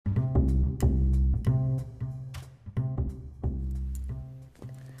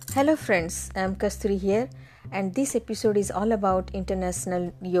Hello friends, I am Kasturi here and this episode is all about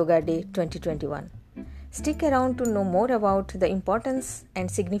International Yoga Day 2021. Stick around to know more about the importance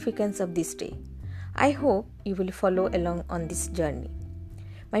and significance of this day. I hope you will follow along on this journey.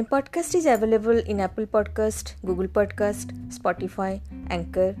 My podcast is available in Apple Podcast, Google Podcast, Spotify,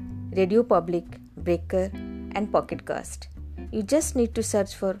 Anchor, Radio Public, Breaker and Pocket Cast. You just need to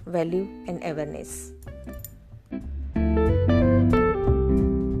search for value and awareness.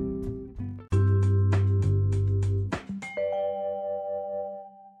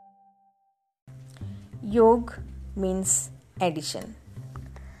 Yoga means addition.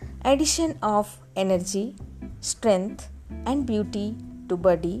 Addition of energy, strength and beauty to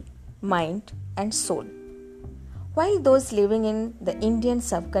body, mind and soul. While those living in the Indian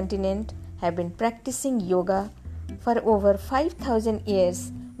subcontinent have been practicing yoga for over 5,000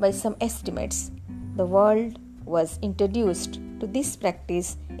 years by some estimates, the world was introduced to this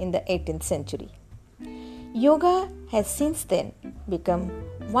practice in the 18th century. Yoga has since then become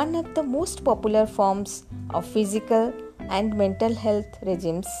one of the most popular forms of physical and mental health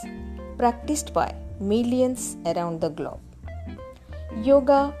regimes practiced by millions around the globe.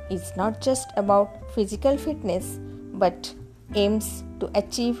 Yoga is not just about physical fitness but aims to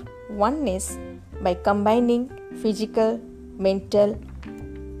achieve oneness by combining physical, mental,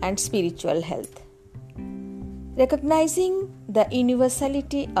 and spiritual health. Recognizing the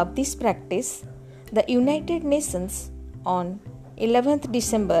universality of this practice, the United Nations on 11th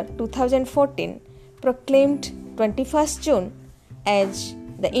December 2014 proclaimed 21st June as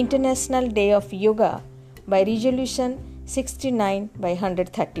the International Day of Yoga by Resolution 69 by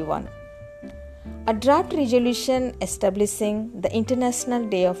 131. A draft resolution establishing the International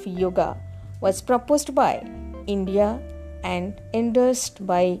Day of Yoga was proposed by India and endorsed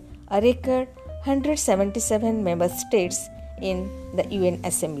by a record 177 member states in the UN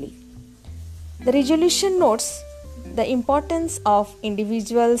Assembly. The resolution notes the importance of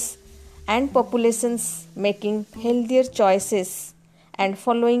individuals and populations making healthier choices and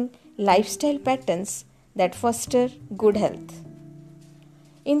following lifestyle patterns that foster good health.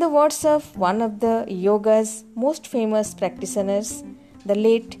 In the words of one of the yoga's most famous practitioners, the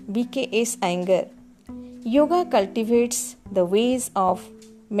late B.K.S. Iyengar, yoga cultivates the ways of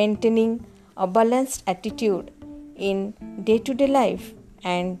maintaining a balanced attitude in day-to-day life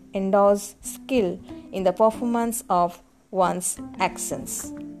and endows skill in the performance of one's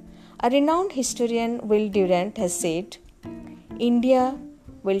actions. A renowned historian, Will Durant, has said, India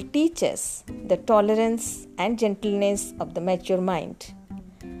will teach us the tolerance and gentleness of the mature mind,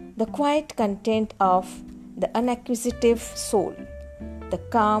 the quiet content of the unacquisitive soul, the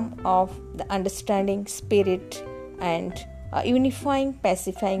calm of the understanding spirit, and a unifying,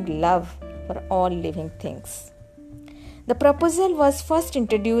 pacifying love for all living things. The proposal was first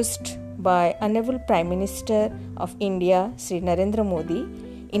introduced by Honorable Prime Minister of India, Sri Narendra Modi,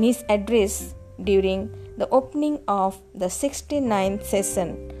 in his address during the opening of the 69th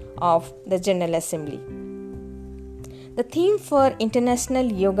session of the General Assembly. The theme for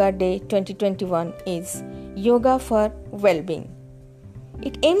International Yoga Day 2021 is Yoga for Well-being.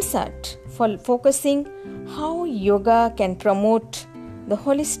 It aims at focusing how yoga can promote the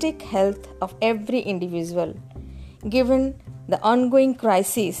holistic health of every individual, given the ongoing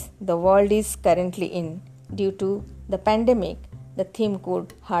crisis the world is currently in due to the pandemic. The theme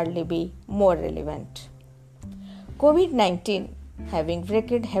could hardly be more relevant. COVID-19, having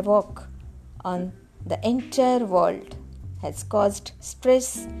wreaked havoc on the entire world, has caused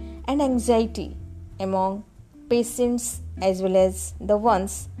stress and anxiety among patients as well as the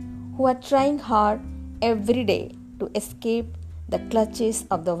ones who are trying hard every day to escape the clutches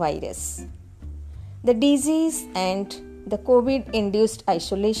of the virus. The disease and the COVID-induced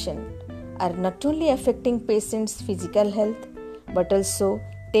isolation are not only affecting patients' physical health but also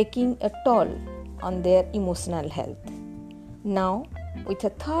taking a toll on their emotional health. Now, with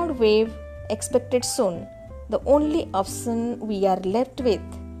a third wave expected soon, the only option we are left with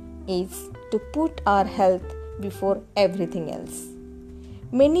is to put our health before everything else.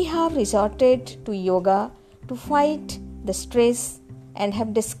 Many have resorted to yoga to fight the stress and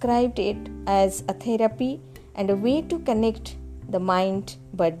have described it as a therapy and a way to connect the mind,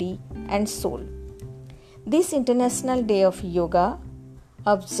 body, and soul. This International Day of Yoga,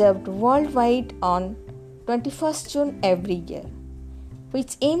 observed worldwide on 21st June every year,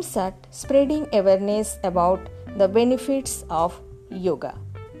 which aims at spreading awareness about the benefits of yoga.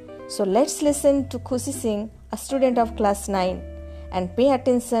 So let's listen to Khushi Singh, a student of class 9, and pay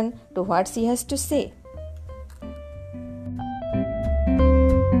attention to what she has to say.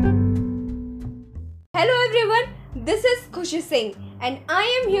 Hello everyone, this is Khushi Singh and I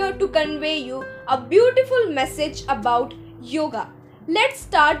am here to convey you a beautiful message about yoga. Let's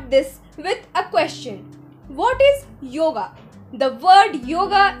start this with a question. What is yoga? The word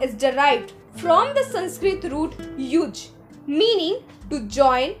yoga is derived from the Sanskrit root yuj, meaning to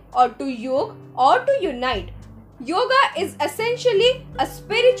join or to yoke or to unite. Yoga is essentially a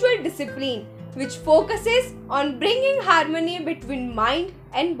spiritual discipline which focuses on bringing harmony between mind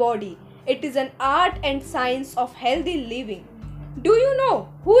and body. It is an art and science of healthy living. Do you know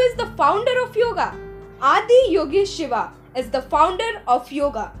who is the founder of yoga? Adi Yogi Shiva is the founder of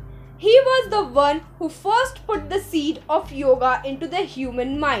yoga. He was the one who first put the seed of yoga into the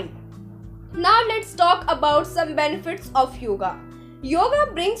human mind. Now let's talk about some benefits of yoga.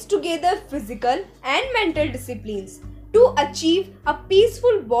 Yoga brings together physical and mental disciplines to achieve a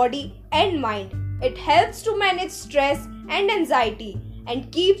peaceful body and mind. It helps to manage stress and anxiety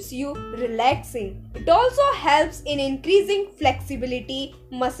and keeps you relaxing. It also helps in increasing flexibility,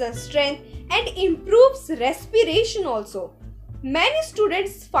 muscle strength, and improves respiration also. Many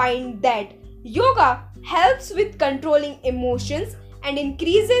students find that yoga helps with controlling emotions and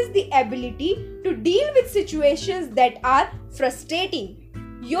increases the ability to deal with situations that are frustrating.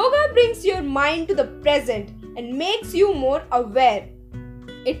 Yoga brings your mind to the present and makes you more aware.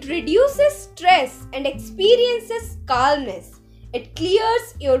 It reduces stress and experiences calmness. It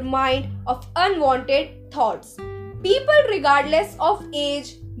clears your mind of unwanted thoughts. People regardless of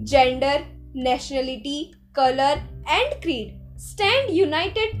age, gender, nationality, color, and creed stand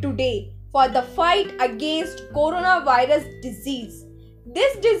united today for the fight against coronavirus disease.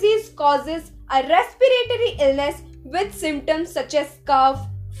 This disease causes a respiratory illness with symptoms such as cough,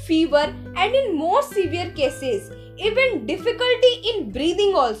 fever, and in more severe cases, even difficulty in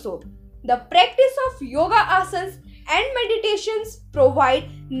breathing also. The practice of yoga asanas and meditations provide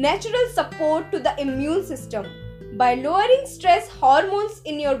natural support to the immune system. By lowering stress hormones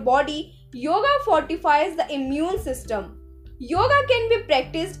in your body, yoga fortifies the immune system. Yoga can be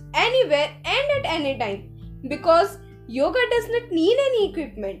practiced anywhere and at any time because yoga does not need any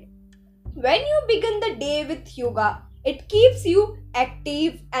equipment. When you begin the day with yoga, it keeps you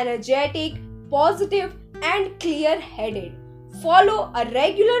active, energetic, positive, and clear-headed. Follow a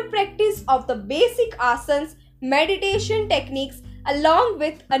regular practice of the basic asanas, meditation techniques, along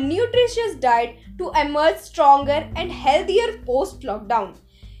with a nutritious diet to emerge stronger and healthier post-lockdown.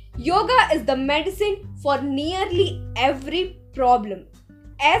 Yoga is the medicine for nearly every problem.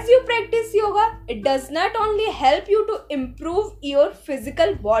 As you practice yoga, it does not only help you to improve your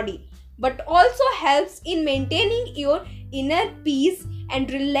physical body, but also helps in maintaining your inner peace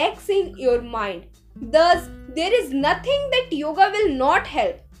and relaxing your mind. Thus, there is nothing that yoga will not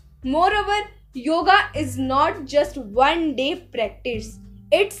help. Moreover, yoga is not just one day practice.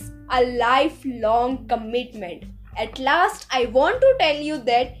 It's a lifelong commitment. At last, I want to tell you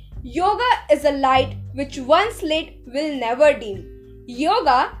that yoga is a light which once lit will never dim.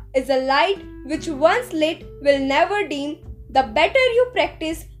 Yoga is a light which once lit will never dim. The better you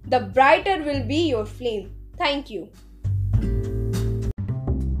practice, the brighter will be your flame. Thank you.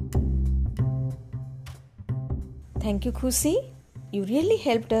 Thank you, Khushi. You really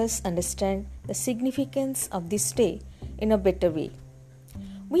helped us understand the significance of this day in a better way.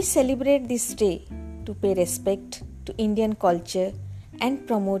 We celebrate this day to pay respect to Indian culture and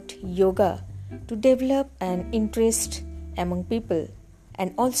promote yoga to develop an interest among people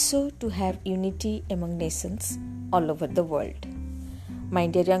and also to have unity among nations all over the world. My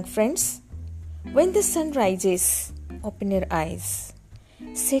dear young friends, when the sun rises, open your eyes,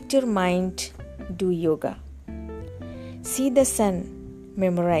 set your mind, do yoga. See the sun,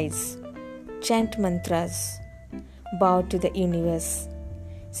 memorize, chant mantras, bow to the universe,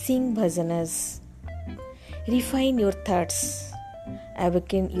 sing bhajanas, refine your thoughts,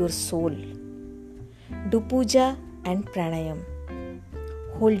 awaken your soul, do puja and pranayam,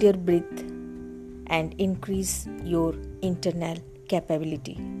 hold your breath and increase your internal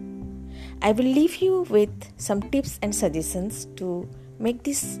capability. I will leave you with some tips and suggestions to make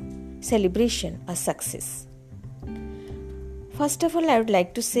this celebration a success. First of all, I would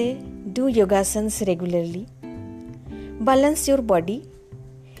like to say do yogasanas regularly, balance your body,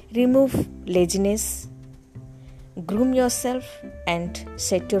 remove laziness, groom yourself and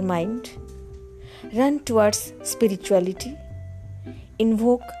set your mind, run towards spirituality,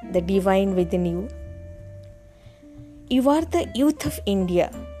 invoke the divine within you. You are the youth of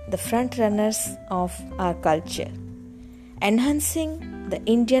India, the front runners of our culture. Enhancing the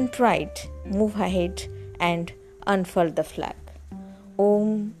Indian pride, move ahead and unfurl the flag.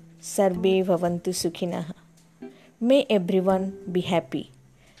 Om Sarve Bhavantu Sukhinah. May everyone be happy.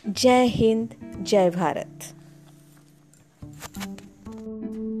 Jai Hind, Jai Bharat.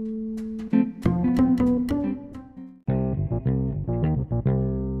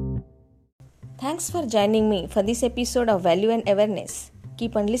 Thanks for joining me for this episode of Value and Awareness.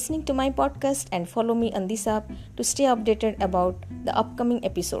 Keep on listening to my podcast and follow me on this app to stay updated about the upcoming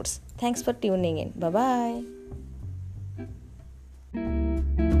episodes. Thanks for tuning in. Bye bye.